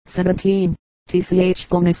17.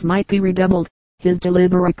 Tchfulness might be redoubled. His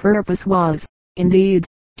deliberate purpose was, indeed,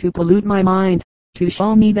 to pollute my mind, to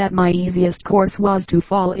show me that my easiest course was to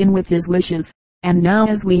fall in with his wishes. And now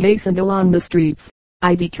as we hastened along the streets,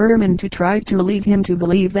 I determined to try to lead him to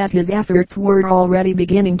believe that his efforts were already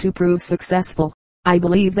beginning to prove successful. I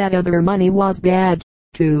believe that other money was bad,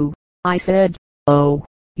 too, I said. Oh,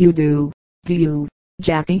 you do you,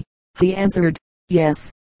 Jackie? He answered. Yes,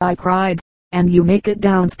 I cried. And you make it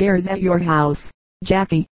downstairs at your house.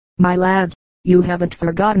 Jackie, my lad, you haven't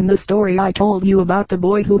forgotten the story I told you about the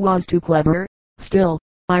boy who was too clever? Still,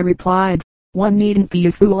 I replied, one needn't be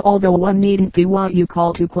a fool, although one needn't be what you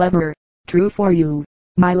call too clever. True for you,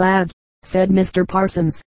 my lad, said Mr.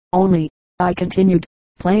 Parsons. Only, I continued,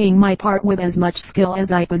 playing my part with as much skill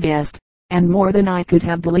as I possessed, and more than I could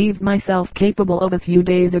have believed myself capable of a few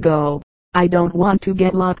days ago. I don't want to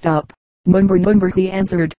get locked up. Number, he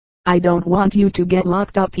answered. I don't want you to get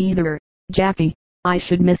locked up either, Jackie. I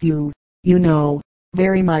should miss you, you know,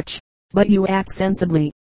 very much. But you act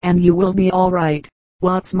sensibly, and you will be all right.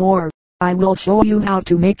 What's more, I will show you how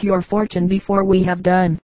to make your fortune before we have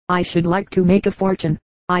done. I should like to make a fortune,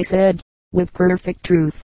 I said, with perfect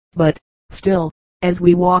truth. But, still, as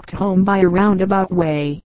we walked home by a roundabout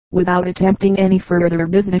way, without attempting any further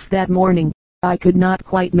business that morning, I could not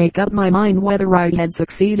quite make up my mind whether I had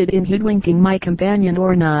succeeded in hoodwinking my companion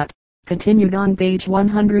or not. Continued on page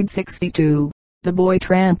 162. The Boy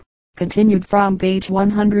Tramp. Continued from page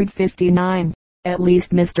 159. At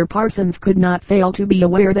least Mr. Parsons could not fail to be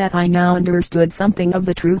aware that I now understood something of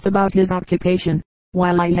the truth about his occupation,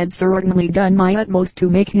 while I had certainly done my utmost to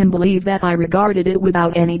make him believe that I regarded it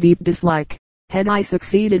without any deep dislike. Had I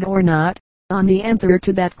succeeded or not? On the answer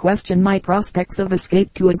to that question my prospects of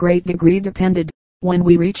escape to a great degree depended. When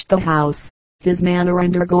we reached the house, his manner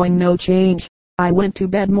undergoing no change, I went to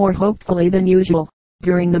bed more hopefully than usual.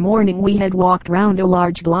 During the morning we had walked round a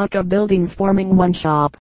large block of buildings forming one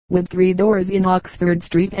shop, with 3 doors in Oxford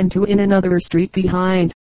Street and 2 in another street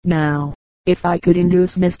behind. Now, if I could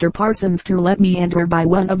induce Mr. Parsons to let me enter by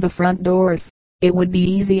one of the front doors, it would be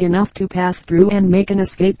easy enough to pass through and make an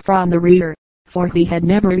escape from the rear, for he had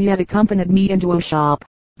never yet accompanied me into a shop.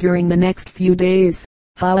 During the next few days,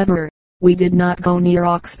 however, we did not go near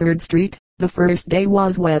Oxford Street. The first day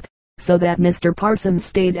was wet, so that Mr. Parsons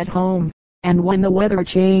stayed at home, and when the weather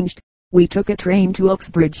changed, we took a train to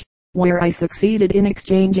Uxbridge, where I succeeded in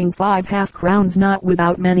exchanging 5 half-crowns not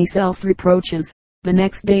without many self-reproaches. The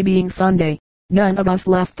next day being Sunday, none of us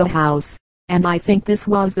left the house, and I think this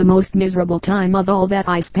was the most miserable time of all that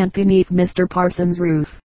I spent beneath Mr. Parsons'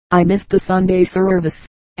 roof. I missed the Sunday service,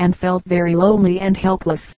 and felt very lonely and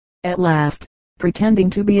helpless. At last, pretending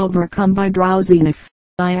to be overcome by drowsiness,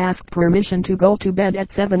 I asked permission to go to bed at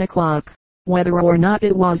 7 o'clock. Whether or not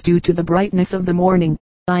it was due to the brightness of the morning,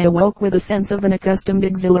 I awoke with a sense of unaccustomed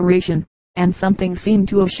exhilaration, and something seemed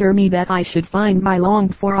to assure me that I should find my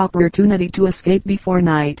longed-for opportunity to escape before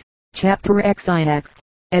night. Chapter XIX.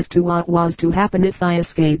 As to what was to happen if I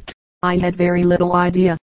escaped, I had very little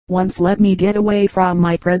idea. Once let me get away from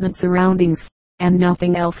my present surroundings, and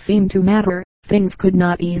nothing else seemed to matter. Things could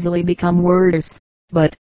not easily become worse.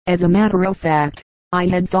 But, as a matter of fact, I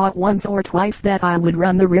had thought once or twice that I would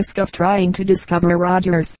run the risk of trying to discover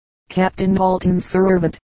Rogers, Captain Dalton's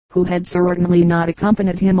servant, who had certainly not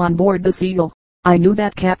accompanied him on board the Seagull. I knew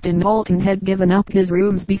that Captain Dalton had given up his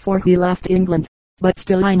rooms before he left England, but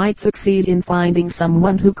still I might succeed in finding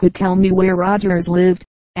someone who could tell me where Rogers lived,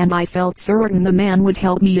 and I felt certain the man would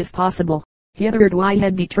help me if possible. Hitherto I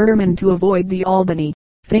had determined to avoid the Albany,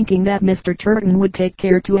 thinking that Mr. Turton would take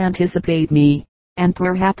care to anticipate me, and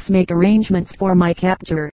perhaps make arrangements for my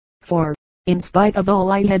capture, for, in spite of all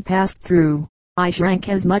I had passed through, I shrank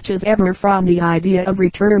as much as ever from the idea of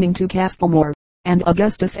returning to Castlemore, and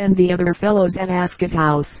Augustus and the other fellows at Ascot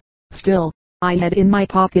House. Still, I had in my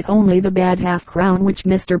pocket only the bad half-crown which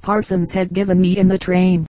Mr. Parsons had given me in the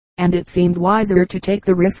train, and it seemed wiser to take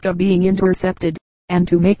the risk of being intercepted, and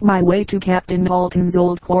to make my way to Captain Dalton's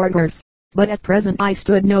old quarters. But at present I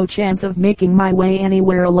stood no chance of making my way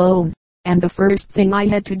anywhere alone, and the first thing I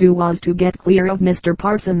had to do was to get clear of Mr.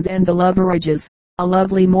 Parsons and the Loveridges. A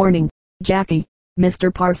lovely morning, Jackie,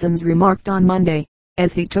 Mr. Parsons remarked on Monday,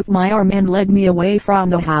 as he took my arm and led me away from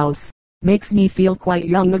the house. Makes me feel quite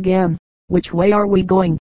young again. Which way are we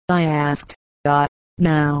going? I asked.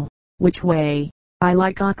 Now, which way? I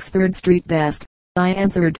like Oxford Street best, I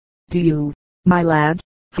answered. Do you, my lad?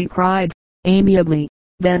 He cried, amiably.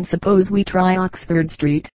 Then suppose we try Oxford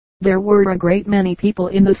Street. There were a great many people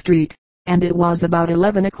in the street, and it was about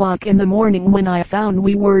 11 o'clock in the morning when I found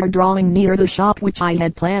we were drawing near the shop which I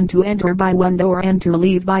had planned to enter by one door and to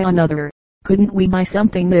leave by another. Couldn't we buy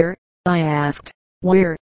something there? I asked.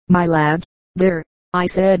 Where, my lad? There, I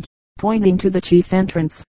said, pointing to the chief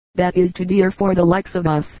entrance. That is too dear for the likes of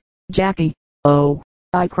us, Jackie. Oh,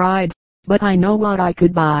 I cried, but I know what I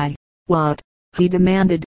could buy. What? He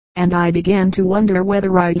demanded, and I began to wonder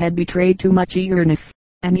whether I had betrayed too much eagerness.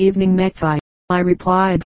 An evening necktie, I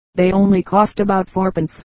replied. They only cost about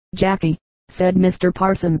fourpence, Jackie, said Mr.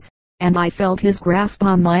 Parsons, and I felt his grasp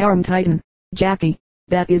on my arm tighten. Jackie,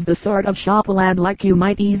 that is the sort of shop a lad like you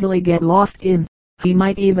might easily get lost in. He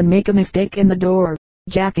might even make a mistake in the door.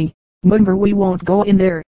 Jackie, remember, we won't go in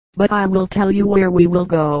there, but I will tell you where we will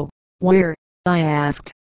go. Where? I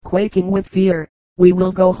asked, quaking with fear. We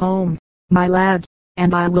will go home, my lad,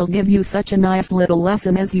 and I will give you such a nice little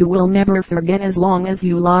lesson as you will never forget as long as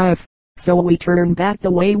you live. So we turned back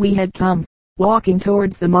the way we had come, walking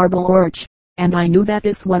towards the Marble Arch, and I knew that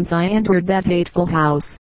if once I entered that hateful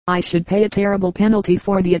house, I should pay a terrible penalty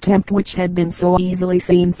for the attempt which had been so easily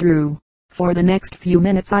seen through. For the next few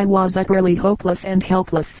minutes I was utterly hopeless and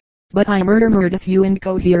helpless, but I murmured a few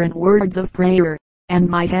incoherent words of prayer, and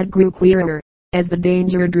my head grew clearer. As the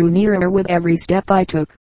danger drew nearer with every step I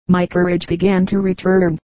took, my courage began to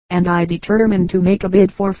return, and I determined to make a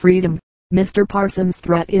bid for freedom. Mr. Parsons'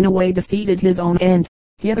 threat in a way defeated his own end.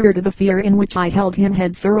 Hitherto the fear in which I held him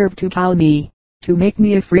had served to cow me, to make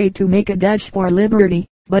me afraid to make a dash for liberty,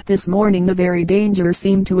 but this morning the very danger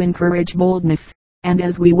seemed to encourage boldness, and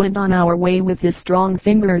as we went on our way with his strong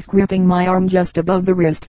fingers gripping my arm just above the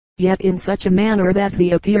wrist, yet in such a manner that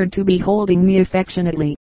he appeared to be holding me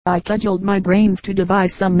affectionately, I cudgeled my brains to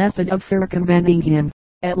devise some method of circumventing him.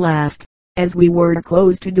 At last, as we were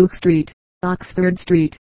close to Duke Street, Oxford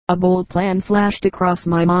Street, a bold plan flashed across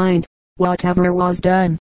my mind. Whatever was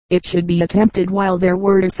done, it should be attempted while there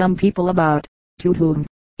were some people about, to whom,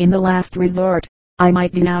 in the last resort, I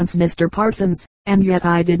might denounce Mr. Parsons, and yet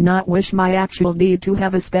I did not wish my actual deed to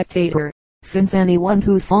have a spectator, since anyone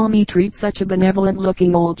who saw me treat such a benevolent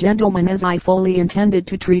looking old gentleman as I fully intended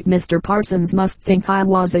to treat Mr. Parsons must think I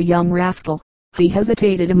was a young rascal. He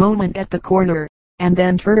hesitated a moment at the corner, and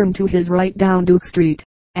then turned to his right down Duke Street,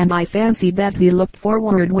 and I fancied that he looked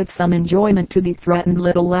forward with some enjoyment to the threatened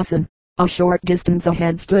little lesson. A short distance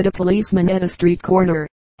ahead stood a policeman at a street corner,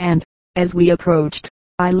 and, as we approached,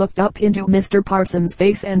 I looked up into Mr. Parsons'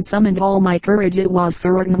 face and summoned all my courage. It was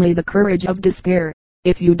certainly the courage of despair.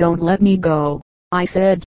 If you don't let me go, I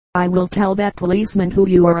said, I will tell that policeman who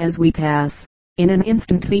you are as we pass. In an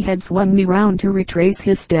instant he had swung me round to retrace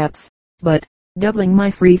his steps, but, doubling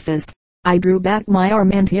my free fist, I drew back my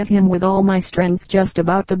arm and hit him with all my strength just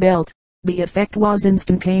about the belt. The effect was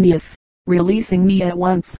instantaneous. Releasing me at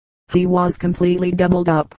once, he was completely doubled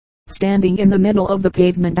up, standing in the middle of the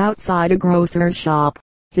pavement outside a grocer's shop,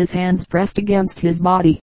 his hands pressed against his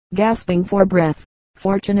body, gasping for breath.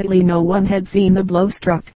 Fortunately no one had seen the blow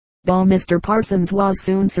struck, though Mr. Parsons was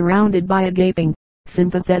soon surrounded by a gaping,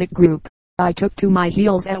 sympathetic group. I took to my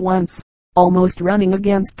heels at once, almost running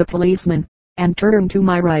against the policeman, and turned to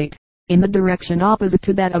my right, in the direction opposite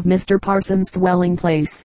to that of Mr. Parsons' dwelling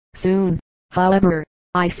place. Soon, however,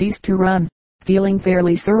 I ceased to run, feeling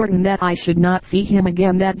fairly certain that I should not see him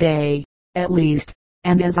again that day, at least,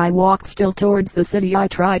 and as I walked still towards the city I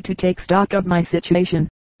tried to take stock of my situation.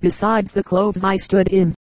 Besides the clothes I stood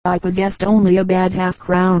in, I possessed only a bad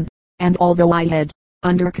half-crown, and although I had,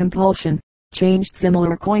 under compulsion, changed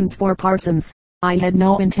similar coins for Parsons, I had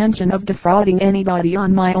no intention of defrauding anybody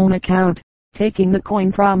on my own account. Taking the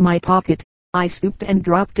coin from my pocket, I stooped and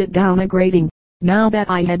dropped it down a grating. Now that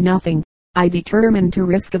I had nothing, I determined to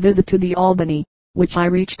risk a visit to the Albany, which I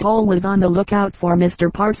reached always on the lookout for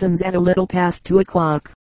Mr. Parsons at a little past 2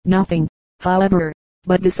 o'clock. Nothing, however,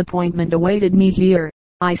 but disappointment awaited me here.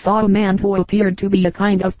 I saw a man who appeared to be a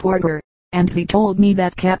kind of porter, and he told me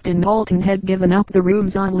that Captain Dalton had given up the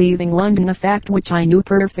rooms on leaving London, a fact which I knew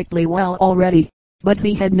perfectly well already, but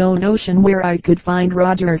he had no notion where I could find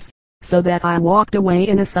Rogers, so that I walked away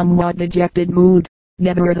in a somewhat dejected mood.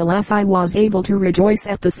 Nevertheless I was able to rejoice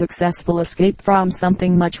at the successful escape from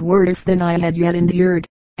something much worse than I had yet endured,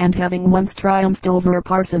 and having once triumphed over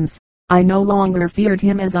Parsons, I no longer feared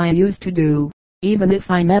him as I used to do. Even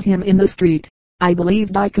if I met him in the street, I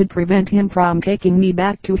believed I could prevent him from taking me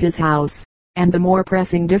back to his house, and the more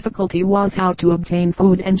pressing difficulty was how to obtain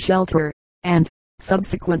food and shelter, and,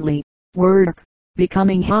 subsequently, work.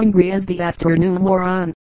 Becoming hungry as the afternoon wore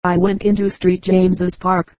on, I went into St. James's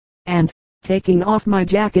Park, and, taking off my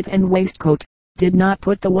jacket and waistcoat, did not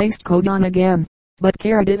put the waistcoat on again, but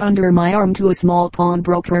carried it under my arm to a small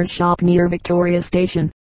pawnbroker's shop near Victoria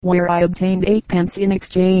Station, where I obtained 8 pence in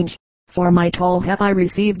exchange. For my tall hat I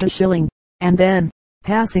received a shilling, and then,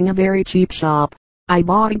 passing a very cheap shop, I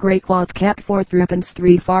bought a grey cloth cap for 3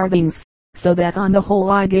 3 farthings, so that on the whole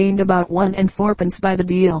I gained about 1 and 4 by the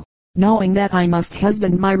deal. Knowing that I must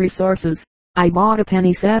husband my resources, I bought a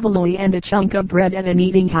penny saveloy and a chunk of bread at an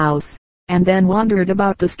eating house, and then wandered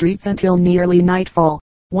about the streets until nearly nightfall,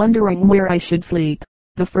 wondering where I should sleep.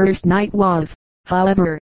 The first night was,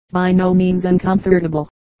 however, by no means uncomfortable,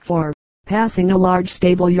 for, passing a large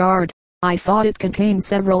stable yard, I saw it contain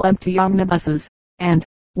several empty omnibuses, and,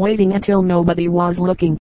 waiting until nobody was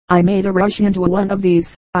looking, I made a rush into one of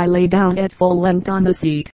these. I lay down at full length on the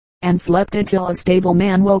seat, and slept until a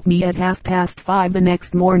stableman woke me at 5:30 the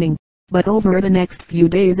next morning. But over the next few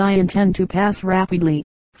days I intend to pass rapidly,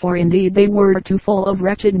 for indeed they were too full of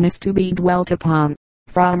wretchedness to be dwelt upon.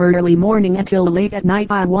 From early morning until late at night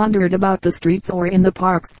I wandered about the streets or in the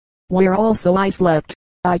parks, where also I slept.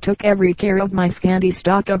 I took every care of my scanty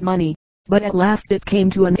stock of money, but at last it came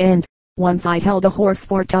to an end. Once I held a horse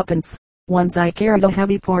for 2d. Once I carried a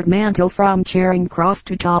heavy portmanteau from Charing Cross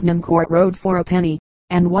to Tottenham Court Road for a penny,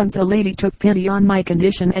 and once a lady took pity on my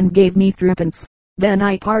condition and gave me 3d. Then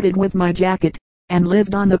I parted with my jacket, and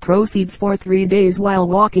lived on the proceeds for 3 days while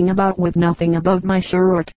walking about with nothing above my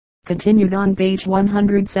shirt. Continued on page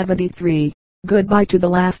 173. Goodbye to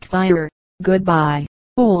the last fire. Goodbye,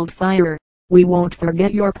 old fire. We won't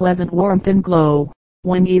forget your pleasant warmth and glow,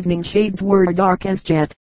 when evening shades were dark as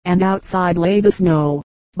jet, and outside lay the snow.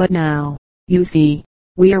 But now, you see,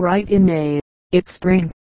 we are right in May. It's spring,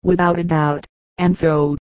 without a doubt. And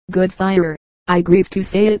so, good fire, I grieve to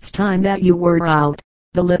say it's time that you were out.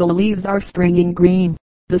 The little leaves are springing green,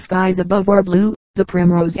 the skies above are blue, the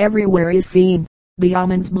primrose everywhere is seen, the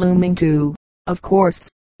almonds blooming too. Of course,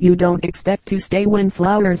 you don't expect to stay when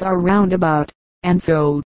flowers are round about, and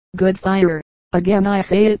so, good fire, again I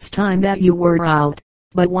say it's time that you were out.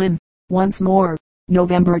 But when, once more,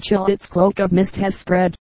 November chill its cloak of mist has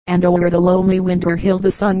spread, and o'er the lonely winter hill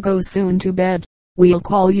the sun goes soon to bed, we'll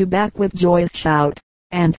call you back with joyous shout,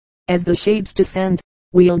 and, as the shades descend,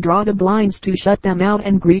 we'll draw the blinds to shut them out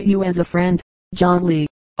and greet you as a friend. John Lee,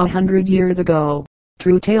 100 years ago.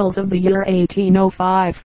 True Tales of the Year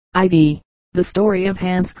 1805. IV. The Story of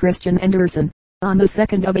Hans Christian Andersen, on the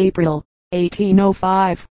 2nd of April,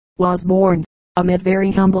 1805, was born, amid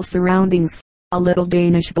very humble surroundings, a little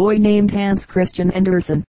Danish boy named Hans Christian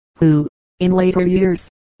Andersen, who, in later years,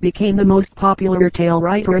 became the most popular tale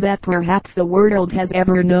writer that perhaps the world has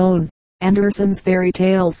ever known. Andersen's fairy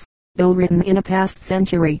tales, though written in a past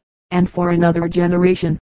century, and for another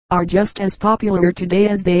generation, are just as popular today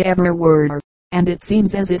as they ever were, and it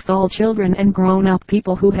seems as if all children and grown-up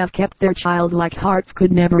people who have kept their childlike hearts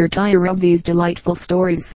could never tire of these delightful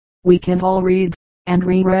stories. We can all read, and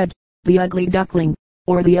reread, The Ugly Duckling,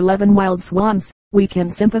 or The 11 Wild Swans. We can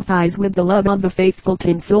sympathize with the love of the faithful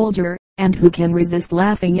tin soldier, and who can resist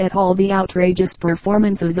laughing at all the outrageous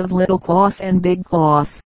performances of Little Claus and Big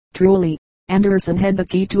Claus. Truly, Andersen had the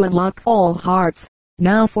key to unlock all hearts.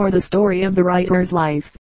 Now for the story of the writer's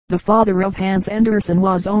life. The father of Hans Andersen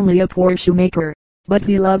was only a poor shoemaker, but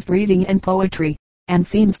he loved reading and poetry, and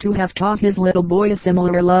seems to have taught his little boy a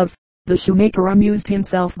similar love. The shoemaker amused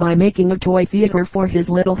himself by making a toy theater for his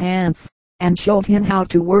little Hans, and showed him how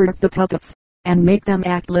to work the puppets, and make them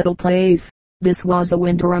act little plays. This was a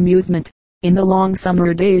winter amusement. In the long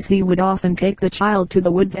summer days he would often take the child to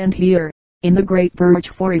the woods, and here, in the great birch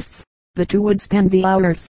forests, the two would spend the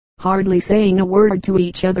hours, hardly saying a word to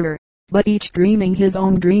each other, but each dreaming his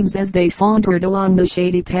own dreams as they sauntered along the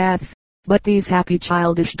shady paths. But these happy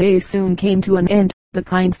childish days soon came to an end. The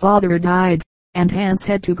kind father died, and Hans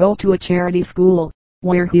had to go to a charity school,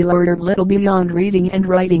 where he learned little beyond reading and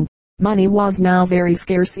writing. Money was now very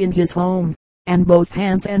scarce in his home, and both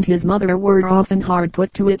Hans and his mother were often hard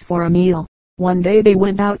put to it for a meal. One day they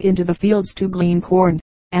went out into the fields to glean corn,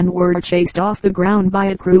 and were chased off the ground by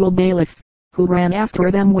a cruel bailiff, who ran after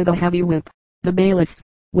them with a heavy whip. The bailiff,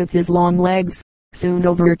 with his long legs, soon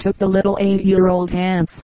overtook the little 8-year-old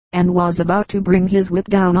Hans, and was about to bring his whip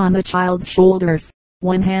down on the child's shoulders,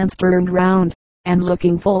 when Hans turned round, and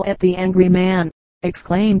looking full at the angry man,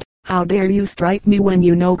 exclaimed, "How dare you strike me when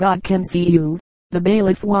you know God can see you?" The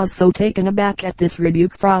bailiff was so taken aback at this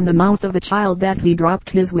rebuke from the mouth of a child that he dropped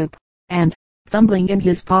his whip, and, fumbling in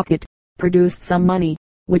his pocket, produced some money,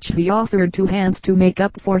 which he offered to Hans to make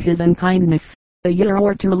up for his unkindness. A year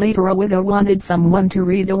or two later a widow wanted someone to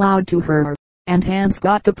read aloud to her, and Hans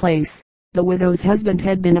got the place. The widow's husband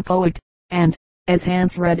had been a poet, and, as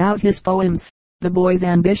Hans read out his poems, the boy's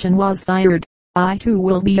ambition was fired. "I too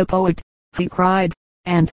will be a poet," he cried,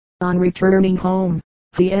 and, on returning home,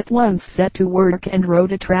 he at once set to work and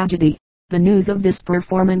wrote a tragedy. The news of this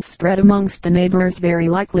performance spread amongst the neighbors. Very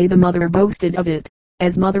likely the mother boasted of it,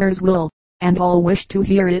 as mothers will, and all wished to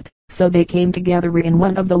hear it, so they came together in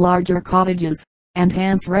one of the larger cottages, and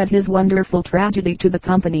Hans read his wonderful tragedy to the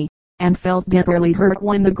company, and felt bitterly hurt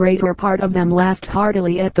when the greater part of them laughed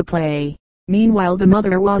heartily at the play. Meanwhile the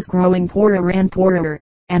mother was growing poorer and poorer,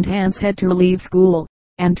 and Hans had to leave school,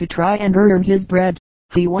 and to try and earn his bread.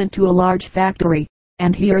 He went to a large factory,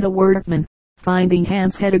 and here the workmen, finding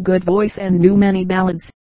Hans had a good voice and knew many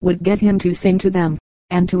ballads, would get him to sing to them,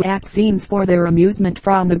 and to act scenes for their amusement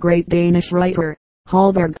from the great Danish writer,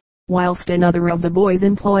 Holberg, whilst another of the boys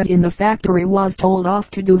employed in the factory was told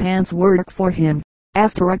off to do Hans' work for him.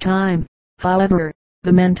 After a time, however,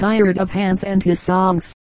 the men tired of Hans and his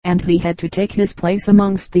songs, and he had to take his place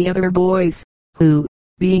amongst the other boys, who,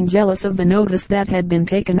 being jealous of the notice that had been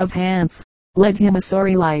taken of Hans, led him a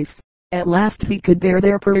sorry life. At last he could bear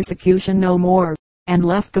their persecution no more, and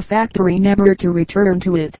left the factory never to return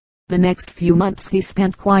to it. The next few months he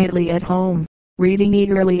spent quietly at home, reading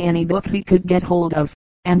eagerly any book he could get hold of,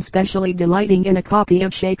 and specially delighting in a copy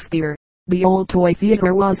of Shakespeare. The old toy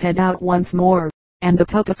theater was had out once more, and the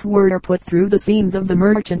puppets were put through the scenes of the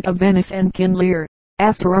Merchant of Venice and King Lear.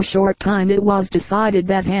 After a short time it was decided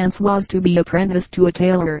that Hans was to be apprenticed to a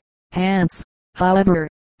tailor. Hans, however,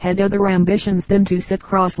 had other ambitions than to sit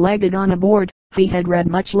cross-legged on a board. He had read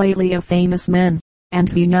much lately of famous men, and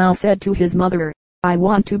he now said to his mother, "I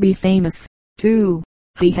want to be famous, too."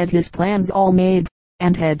 He had his plans all made,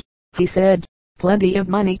 and had, he said, plenty of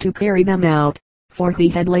money to carry them out, for he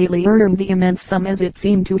had lately earned the immense sum, as it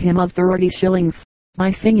seemed to him, of 30 shillings, by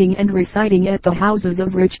singing and reciting at the houses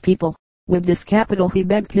of rich people. With this capital he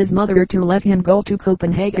begged his mother to let him go to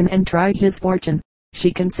Copenhagen and try his fortune.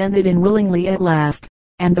 She consented willingly at last,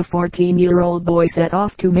 and the 14-year-old boy set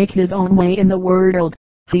off to make his own way in the world.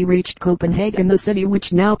 He reached Copenhagen, the city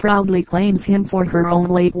which now proudly claims him for her own,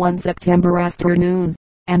 late one September afternoon,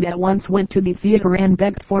 and at once went to the theater and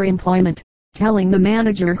begged for employment, telling the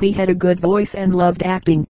manager he had a good voice and loved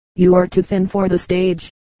acting. "You are too thin for the stage,"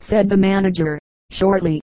 said the manager,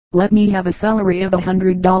 shortly. "Let me have a salary of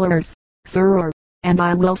 $100, sir, and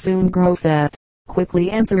I will soon grow fat,"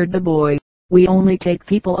 quickly answered the boy. "We only take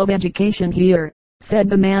people of education here," said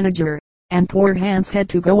the manager, and poor Hans had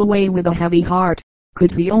to go away with a heavy heart.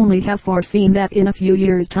 Could he only have foreseen that in a few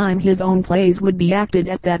years' time his own plays would be acted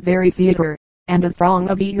at that very theater, and a throng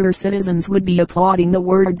of eager citizens would be applauding the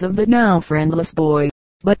words of the now friendless boy.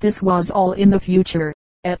 But this was all in the future.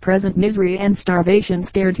 At present misery and starvation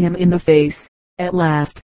stared him in the face. At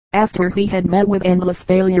last, after he had met with endless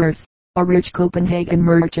failures, a rich Copenhagen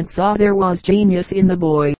merchant saw there was genius in the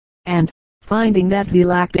boy, and, finding that he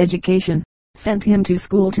lacked education, sent him to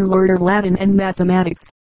school to learn Latin and mathematics.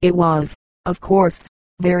 It was, of course,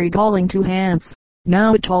 very galling to Hans,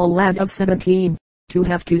 now a tall lad of 17, to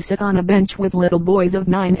have to sit on a bench with little boys of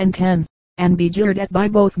 9 and 10, and be jeered at by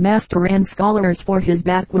both master and scholars for his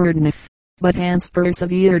backwardness. But Hans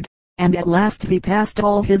persevered, and at last he passed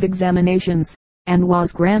all his examinations, and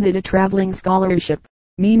was granted a traveling scholarship.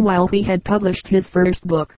 Meanwhile he had published his first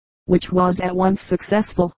book, which was at once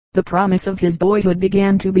successful. The promise of his boyhood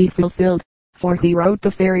began to be fulfilled, for he wrote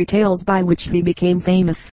the fairy tales by which he became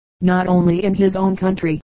famous, not only in his own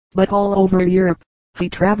country, but all over Europe. He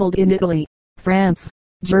traveled in Italy, France,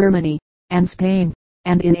 Germany, and Spain,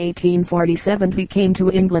 and in 1847 he came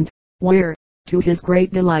to England, where, to his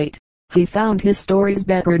great delight, he found his stories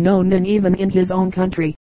better known than even in his own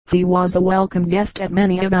country. He was a welcome guest at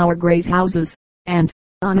many of our great houses, and,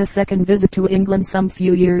 on a second visit to England some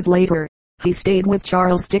few years later, he stayed with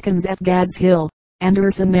Charles Dickens at Gad's Hill.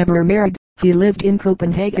 Andersen never married. He lived in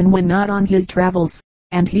Copenhagen when not on his travels,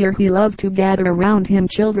 and here he loved to gather around him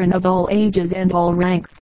children of all ages and all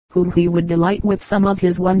ranks, whom he would delight with some of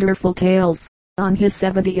his wonderful tales. On his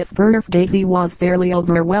 70th birthday he was fairly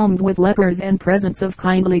overwhelmed with letters and presents of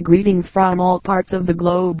kindly greetings from all parts of the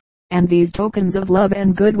globe, and these tokens of love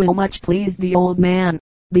and goodwill much pleased the old man.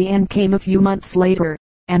 The end came a few months later,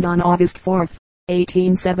 and on August 4,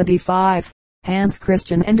 1875, Hans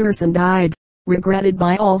Christian Andersen died, regretted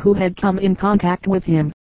by all who had come in contact with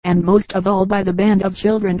him, and most of all by the band of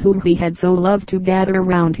children whom he had so loved to gather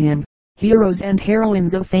around him. Heroes and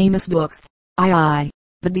heroines of famous books. The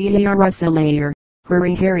Deerslayer,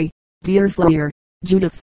 Hurry Harry, Deerslayer,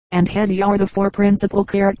 Judith, and Hetty are the four principal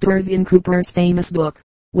characters in Cooper's famous book,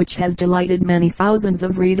 which has delighted many thousands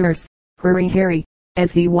of readers. Hurry Harry,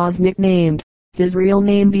 as he was nicknamed, his real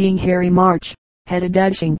name being Harry March, had a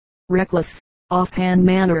dashing, reckless, offhand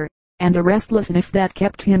manner, and a restlessness that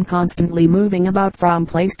kept him constantly moving about from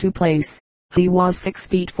place to place. He was 6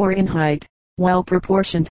 feet 4 in height, well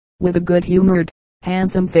proportioned, with a good-humored,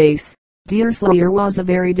 handsome face. Deerslayer was a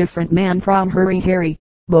very different man from Hurry Harry,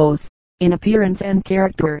 both in appearance and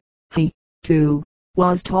character. He 2.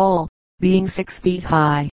 Was tall, being 6 feet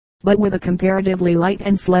high, but with a comparatively light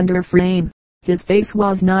and slender frame. His face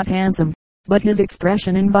was not handsome, but his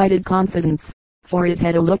expression invited confidence, for it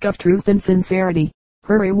had a look of truth and sincerity.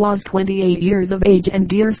 Hurry was 28 years of age and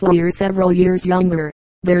Deerslayer several years younger.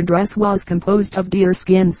 Their dress was composed of deer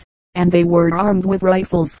skins, and they were armed with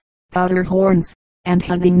rifles, powder horns, and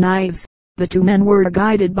hunting knives. The two men were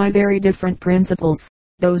guided by very different principles,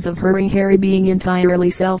 those of Hurry Harry being entirely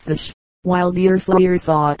selfish, while Deerslayer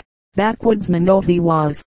sought, backwoodsman though he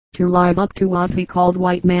was, to live up to what he called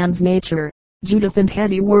white man's nature. Judith and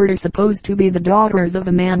Hetty were supposed to be the daughters of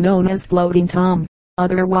a man known as Floating Tom,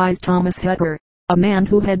 otherwise Thomas Hepper, a man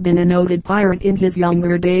who had been a noted pirate in his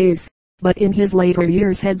younger days, but in his later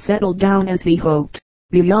years had settled down, as he hoped,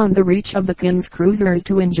 beyond the reach of the king's cruisers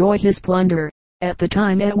to enjoy his plunder. At the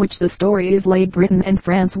time at which the story is laid, Britain and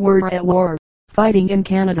France were at war, fighting in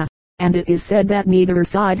Canada, and it is said that neither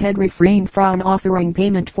side had refrained from offering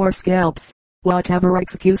payment for scalps. Whatever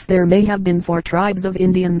excuse there may have been for tribes of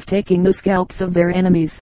Indians taking the scalps of their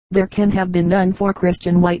enemies, there can have been none for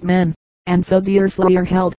Christian white men, and so Deerslayer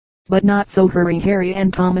held, but not so Hurry Harry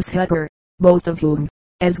and Thomas Hepper, both of whom,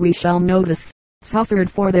 as we shall notice,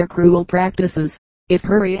 suffered for their cruel practices. If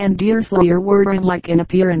Hurry and Deerslayer were unlike in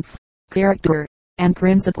appearance, character, and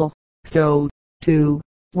principle, so, too,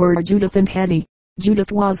 were Judith and Hetty.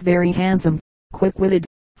 Judith was very handsome, quick-witted,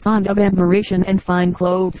 fond of admiration and fine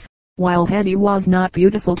clothes, while Hetty was not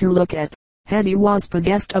beautiful to look at. Hetty was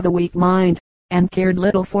possessed of a weak mind, and cared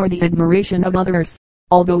little for the admiration of others.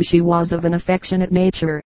 Although she was of an affectionate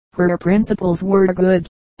nature, her principles were good,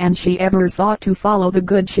 and she ever sought to follow the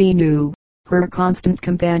good she knew, her constant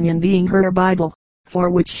companion being her Bible, for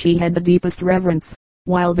which she had the deepest reverence,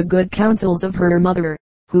 while the good counsels of her mother,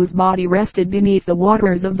 whose body rested beneath the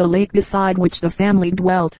waters of the lake beside which the family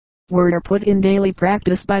dwelt, were put in daily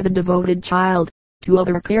practice by the devoted child. Two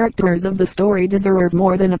other characters of the story deserve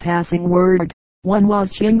more than a passing word. One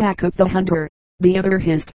was Chingachgook the hunter, the other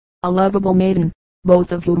Hist, a lovable maiden,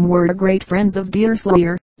 both of whom were great friends of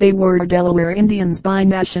Deerslayer. They were Delaware Indians by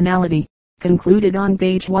nationality. Concluded on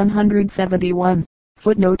page 171.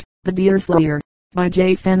 Footnote, The Deerslayer, by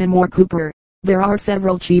J. Fenimore Cooper. There are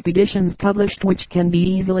several cheap editions published which can be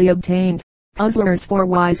easily obtained. Puzzlers for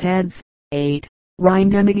Wise Heads. 8.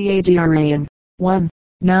 Rhymed Emigrayan. 1.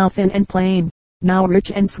 Now thin and plain, now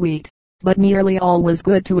rich and sweet, but nearly always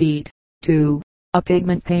good to eat. 2. A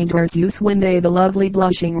pigment painter's use when they the lovely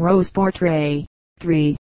blushing rose portray.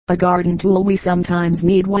 3. A garden tool we sometimes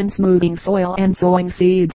need when smoothing soil and sowing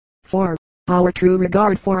seed. 4. Our true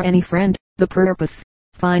regard for any friend, the purpose,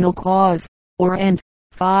 final cause, or end.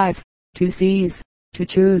 5. To seize, to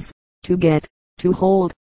choose, to get, to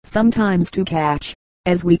hold, sometimes to catch,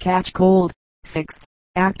 as we catch cold. 6.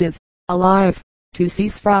 Active, alive, to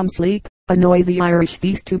cease from sleep, a noisy Irish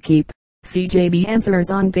feast to keep. CJB Answers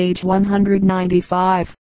on page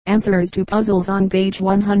 195. Answers to puzzles on page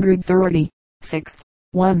 130. 6.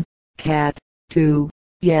 1. Cat. 2.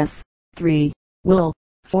 Yes. 3. Will.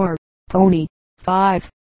 4. Pony. 5.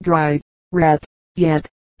 Dry. Rat. Yet.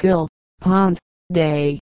 Kill. Pond.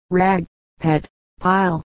 Day. Rag. Pet.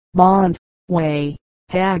 Pile. Bond. Way.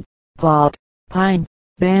 Hag. Pot. Pine.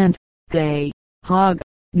 Band. Day. Hog.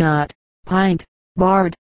 Nut. Pint.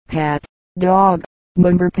 Bard. Cat. Dog.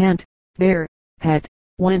 Mumber pent. Bear. Pet.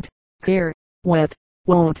 Went. Care. Wet.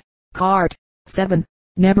 Won't. Cart. 7.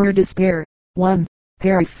 Never despair. 1.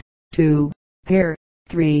 Paris. 2. Pear.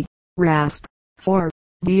 3. Rasp. 4.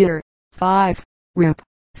 Beer. 5. Rip.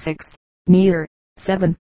 6. Near.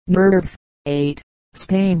 7. Nerves. 8.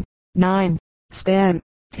 Spain. 9. Span.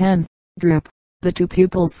 10. Drip. The two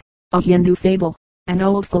pupils. A Hindu fable. An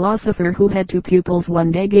old philosopher who had two pupils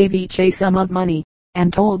one day gave each a sum of money,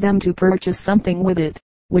 and told them to purchase something with it,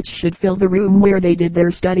 which should fill the room where they did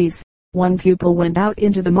their studies. One pupil went out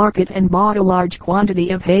into the market and bought a large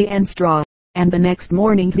quantity of hay and straw, and the next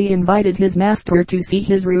morning he invited his master to see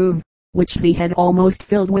his room, which he had almost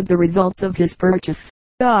filled with the results of his purchase.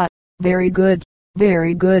 "Ah, very good,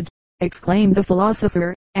 exclaimed the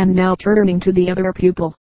philosopher, and now turning to the other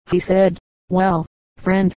pupil, he said, "Well,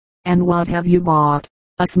 friend, and what have you bought?"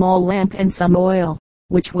 "A small lamp and some oil,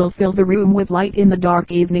 which will fill the room with light in the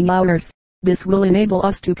dark evening hours. This will enable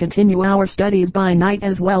us to continue our studies by night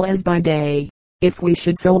as well as by day, if we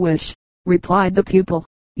should so wish," replied the pupil.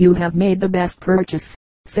 "You have made the best purchase,"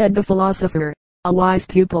 said the philosopher. "A wise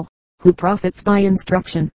pupil, who profits by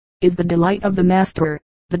instruction, is the delight of the master."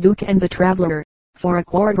 The Duke and the Traveler. For a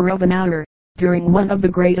quarter of an hour, during one of the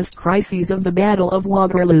greatest crises of the Battle of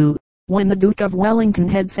Waterloo, when the Duke of Wellington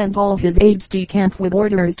had sent all his aides de camp with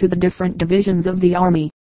orders to the different divisions of the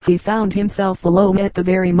army, He found himself alone at the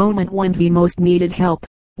very moment when he most needed help.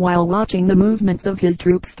 While watching the movements of his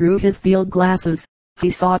troops through his field glasses, he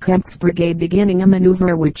saw Kemp's brigade beginning a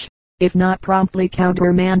maneuver which, if not promptly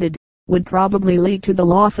countermanded, would probably lead to the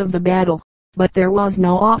loss of the battle. But there was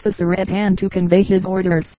no officer at hand to convey his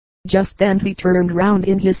orders. Just then he turned round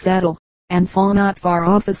in his saddle, and saw not far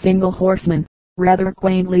off a single horseman, rather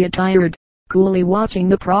quaintly attired, coolly watching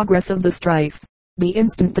the progress of the strife. The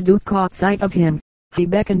instant the Duke caught sight of him, he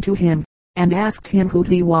beckoned to him, and asked him who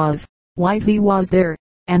he was, why he was there,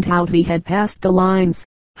 and how he had passed the lines.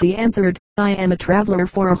 He answered, I am a traveler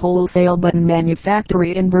for a wholesale button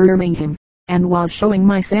manufactory in Birmingham, and was showing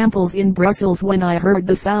my samples in Brussels when I heard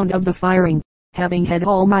the sound of the firing. Having had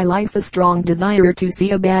all my life a strong desire to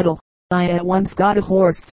see a battle, I at once got a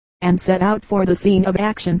horse, and set out for the scene of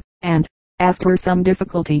action, and, after some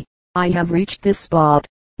difficulty, I have reached this spot,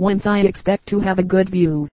 whence I expect to have a good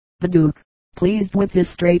view. The Duke, pleased with his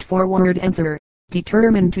straightforward answer,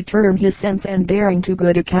 determined to turn his sense and daring to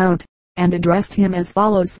good account, and addressed him as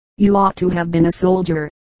follows: You ought to have been a soldier.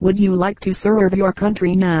 Would you like to serve your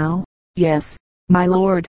country now? Yes, my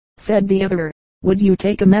lord, said the other. Would you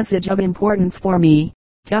take a message of importance for me?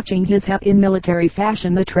 Touching his hat in military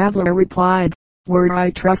fashion, the traveler replied, Were I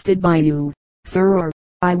trusted by you, sir,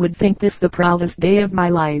 I would think this the proudest day of my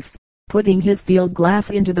life. Putting his field glass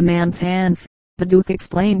into the man's hands, the Duke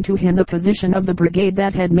explained to him the position of the brigade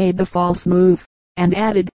that had made the false move, and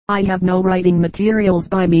added, I have no writing materials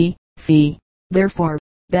by me. See, therefore,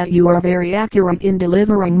 that you are very accurate in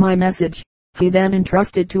delivering my message. He then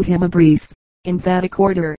entrusted to him a brief, emphatic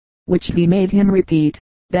order, which he made him repeat,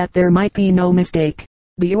 that there might be no mistake.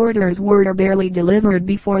 The orders were barely delivered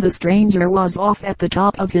before the stranger was off at the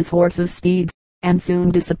top of his horse's speed, and soon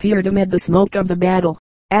disappeared amid the smoke of the battle.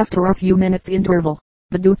 After a few minutes' interval,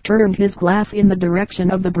 the Duke turned his glass in the direction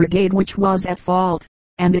of the brigade which was at fault,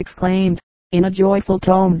 and exclaimed, in a joyful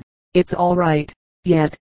tone, It's all right.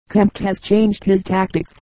 Yet, Kempt has changed his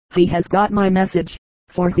tactics. He has got my message,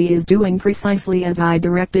 for he is doing precisely as I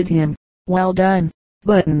directed him. Well done,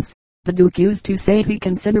 Buttons. The Duke used to say he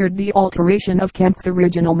considered the alteration of Kempt's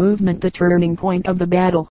original movement the turning point of the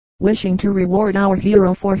battle. Wishing to reward our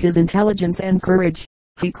hero for his intelligence and courage,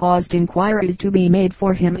 he caused inquiries to be made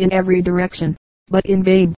for him in every direction, but in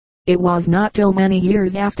vain. It was not till many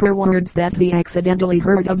years afterwards that he accidentally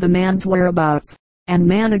heard of the man's whereabouts, and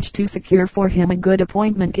managed to secure for him a good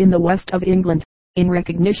appointment in the west of England. In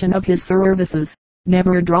recognition of his services,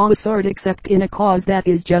 never draw a sword except in a cause that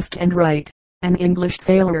is just and right. An English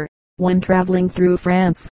sailor, when traveling through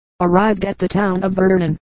France, arrived at the town of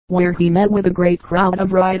Vernon, where he met with a great crowd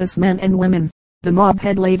of riotous men and women. The mob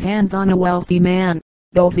had laid hands on a wealthy man,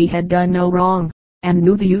 though he had done no wrong, and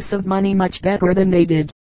knew the use of money much better than they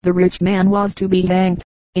did. The rich man was to be hanged.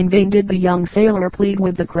 In vain did the young sailor plead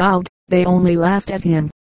with the crowd. They only laughed at him,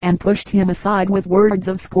 and pushed him aside with words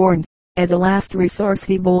of scorn. As a last resource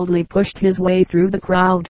he boldly pushed his way through the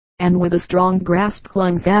crowd, and with a strong grasp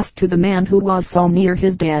clung fast to the man who was so near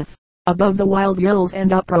his death. Above the wild yells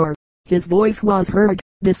and uproar, his voice was heard,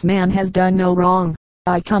 This man has done no wrong.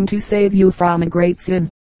 I come to save you from a great sin.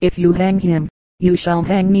 If you hang him, you shall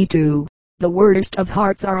hang me too. The worst of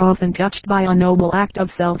hearts are often touched by a noble act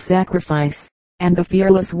of self-sacrifice, and the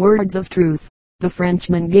fearless words of truth. The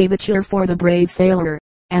Frenchmen gave a cheer for the brave sailor,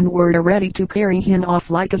 and were ready to carry him off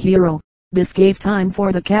like a hero. This gave time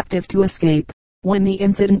for the captive to escape. When the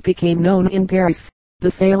incident became known in Paris, the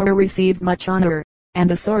sailor received much honor, and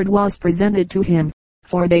a sword was presented to him,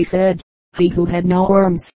 for they said, he who had no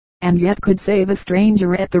arms, and yet could save a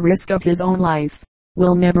stranger at the risk of his own life,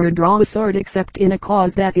 will never draw a sword except in a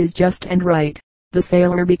cause that is just and right. The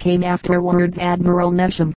sailor became afterwards Admiral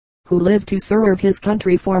Nesham, who lived to serve his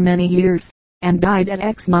country for many years, and died at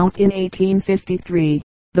Exmouth in 1853.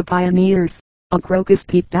 The Pioneers. A crocus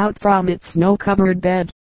peeped out from its snow-covered bed,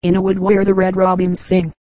 in a wood where the red robins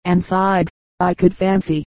sing, and sighed. I could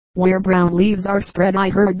fancy, where brown leaves are spread I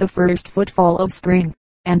heard the first footfall of spring,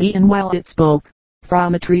 and e'en while it spoke,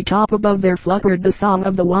 from a tree-top above there fluttered the song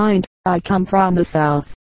of the wind. I come from the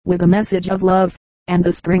south, with a message of love, and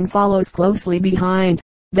the spring follows closely behind.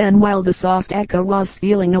 Then while the soft echo was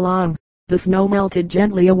stealing along, the snow melted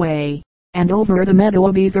gently away, and over the meadow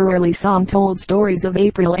a bee's early song told stories of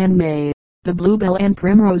April and May. The bluebell and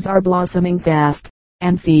primrose are blossoming fast,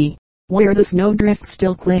 and see, where the snowdrifts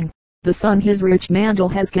still cling, the sun his rich mantle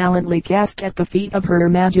has gallantly cast at the feet of Her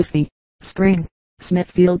Majesty. Spring.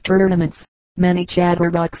 Smithfield Tournaments. Many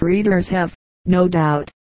Chatterbox readers have, no doubt,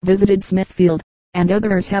 visited Smithfield, and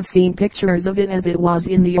others have seen pictures of it as it was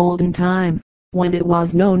in the olden time, when it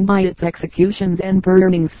was known by its executions and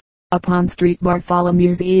burnings. Upon Street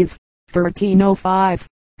Bartholomew's Eve, 1305,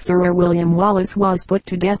 Sir William Wallace was put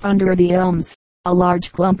to death under the elms, a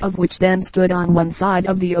large clump of which then stood on one side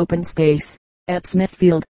of the open space. At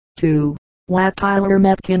Smithfield, 2. Wat Tyler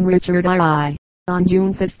met King Richard II, on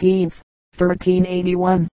June 15,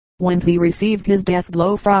 1381, when he received his death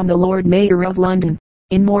blow from the Lord Mayor of London.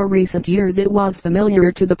 In more recent years it was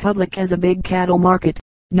familiar to the public as a big cattle market,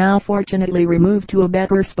 now fortunately removed to a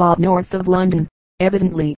better spot north of London.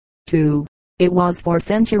 Evidently, too, it was for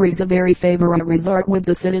centuries a very favorite resort with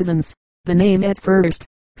the citizens. The name at first,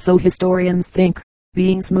 so historians think,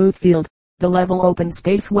 being Smoothfield, the level open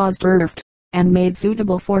space was turfed, and made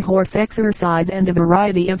suitable for horse exercise and a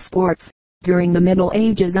variety of sports. During the Middle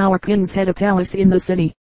Ages our kings had a palace in the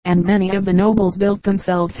city, and many of the nobles built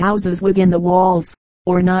themselves houses within the walls,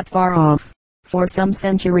 or not far off. For some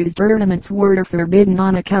centuries tournaments were forbidden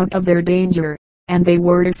on account of their danger, and they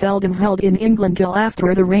were seldom held in England till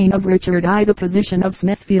after the reign of Richard I. The position of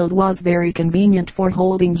Smithfield was very convenient for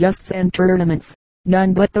holding justs and tournaments.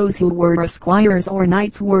 None but those who were esquires or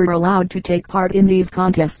knights were allowed to take part in these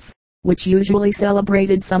contests, which usually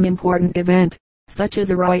celebrated some important event, such as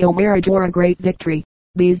a royal marriage or a great victory.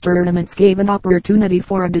 These tournaments gave an opportunity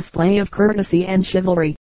for a display of courtesy and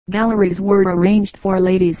chivalry. Galleries were arranged for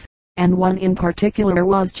ladies, and one in particular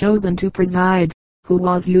was chosen to preside, who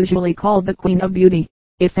was usually called the Queen of Beauty.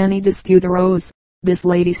 If any dispute arose, this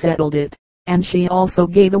lady settled it, and she also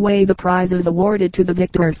gave away the prizes awarded to the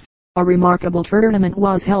victors. A remarkable tournament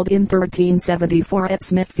was held in 1374 at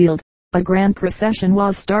Smithfield. A grand procession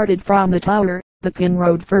was started from the Tower. The king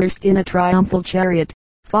rode first in a triumphal chariot,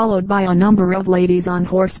 followed by a number of ladies on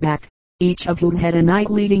horseback, each of whom had a knight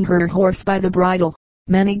leading her horse by the bridle.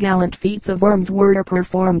 Many gallant feats of arms were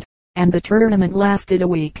performed, and the tournament lasted a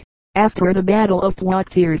week. After the Battle of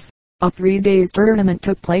Poitiers, a 3 days tournament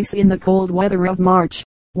took place in the cold weather of March,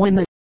 when the